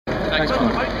Thanks,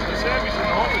 Tom. Over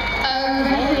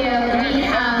here we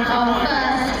have our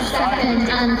first, second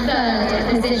and third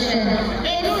position.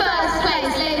 In first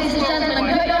place, ladies and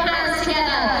gentlemen, put your hands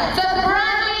together for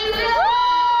Bradley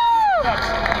Philpot!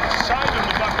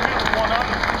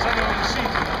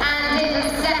 And in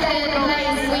second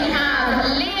place we have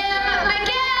Liam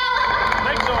McGill!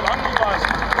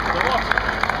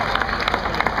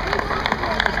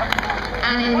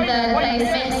 And in third place,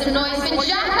 make some noise for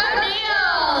Jack O'Neill!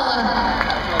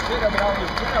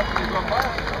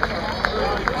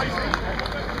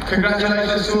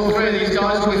 Congratulations to all three of these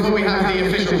guys. Before we have the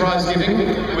official prize giving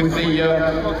with the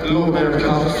Lord Mayor of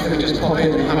Cardiff, who just pop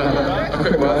in and have a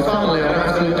quick word. Finally, I don't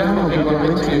have to look down on people I'm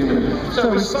interviewing them. So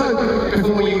we spoke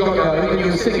before you got going, when you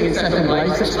were sitting in second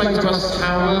place. Explain to us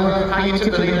how you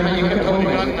took the lead and how you kept on.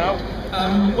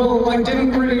 Well, I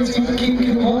didn't really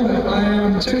keep on it.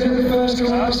 I took it at the first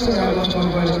one. Sorry, I lost my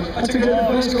voice. I took it at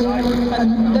the first one,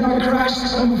 and then I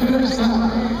crashed on the first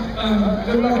lap.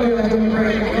 But luckily, I didn't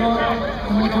break the car.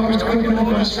 My car was quick enough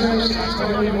on the stretch, so I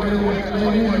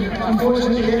really.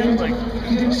 Unfortunately,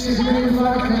 he didn't see the green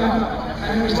flag come out,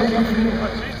 and it was taken from me.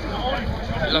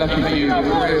 Lucky for you,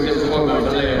 real disappointment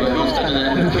for Liam. He was standing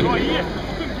there looking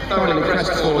thoroughly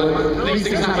crestfallen. These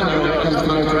things happen when it comes to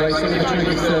motor racing. You need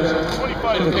to sort of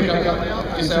pick up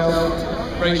yourself,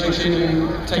 raise your chin,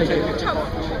 take it.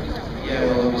 Yeah,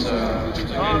 well, it was a good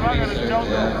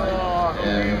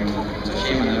it's a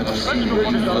shame I never seen the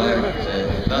green flag.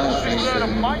 Last race, he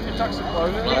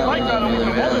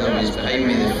was behind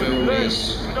me the full race,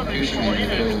 pushing me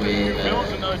the full way. Well,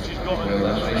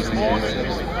 last race,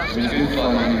 it was good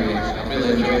fun anyway. I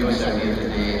really enjoyed myself here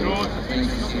today. Nice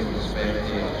to see all the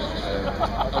spectators.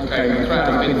 Okay, the crowd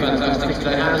have been fantastic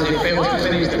today. How does it feel to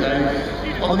finish today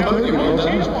on the podium? Well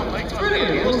done.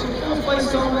 Brilliant. It was the fourth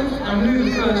place on, and I knew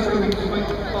the first three was quite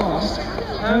fast.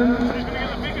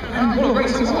 And what a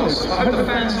race it was. I hope the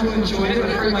fans all enjoyed it, the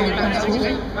three-way battle.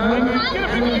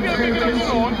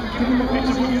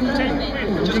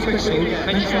 Just quickly,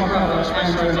 mention my brother,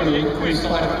 Andrew, who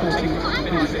started 14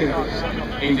 minutes here.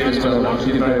 He did as well.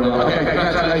 He did very well. Okay,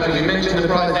 congratulations. You mentioned the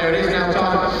prize there. It is now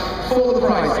time for the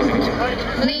prize giving.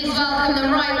 Please welcome the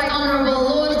Right Honourable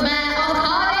Lord Mayor of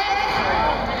Cardiff.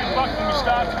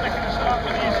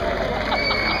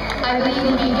 I believe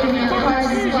you'll be giving out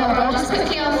prizes as well, but I'll just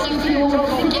quickly ask you for your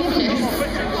forgiveness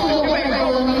for what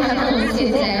all you have caused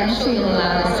here today. I'm sure you'll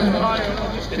allow us.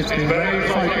 It's been very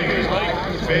exciting,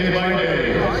 day by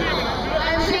day.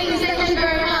 I'm pleased, thank you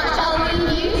very much. I'll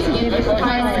leave you to give the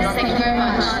prizes. Thank you very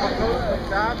much.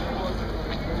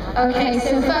 Okay,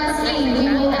 so firstly, we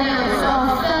will announce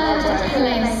our third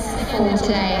place for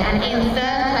today. And in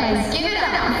third place, give it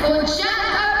up for Jack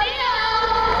O'Neill!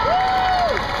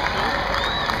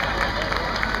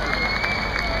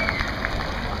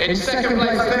 In second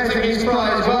place, presenting his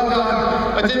prize. Well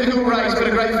done. A difficult race, but a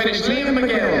great finish. Liam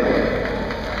McGill.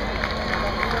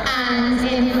 And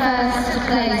in first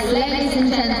place, ladies and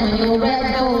gentlemen, your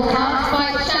Red Bull Kart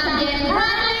Fight champion,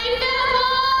 Bradley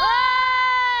Philpot!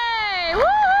 Hey! Woo!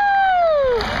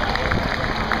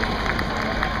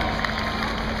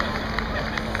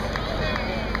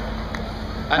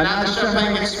 And now the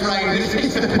champagne gets sprayed. This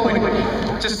is the point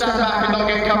to stand back and not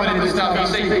get covered in the stuff. You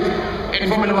see, in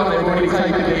Formula 1 they've already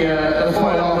taken the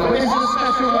foil off. But this is a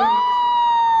special one.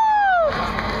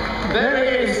 There it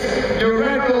is, your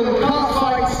Red Bull Kart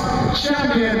Fight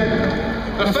champion.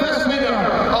 The first winner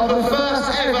of the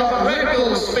first ever Red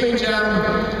Bull Speed Jam.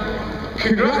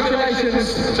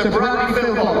 Congratulations to Bradley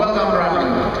Philpot. Well done, Bradley.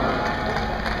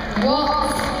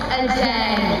 What a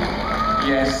day.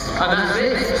 Yes, and that's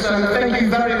it. So thank you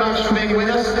very much for being with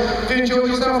us. Did you enjoy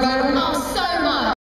yourself, Larry?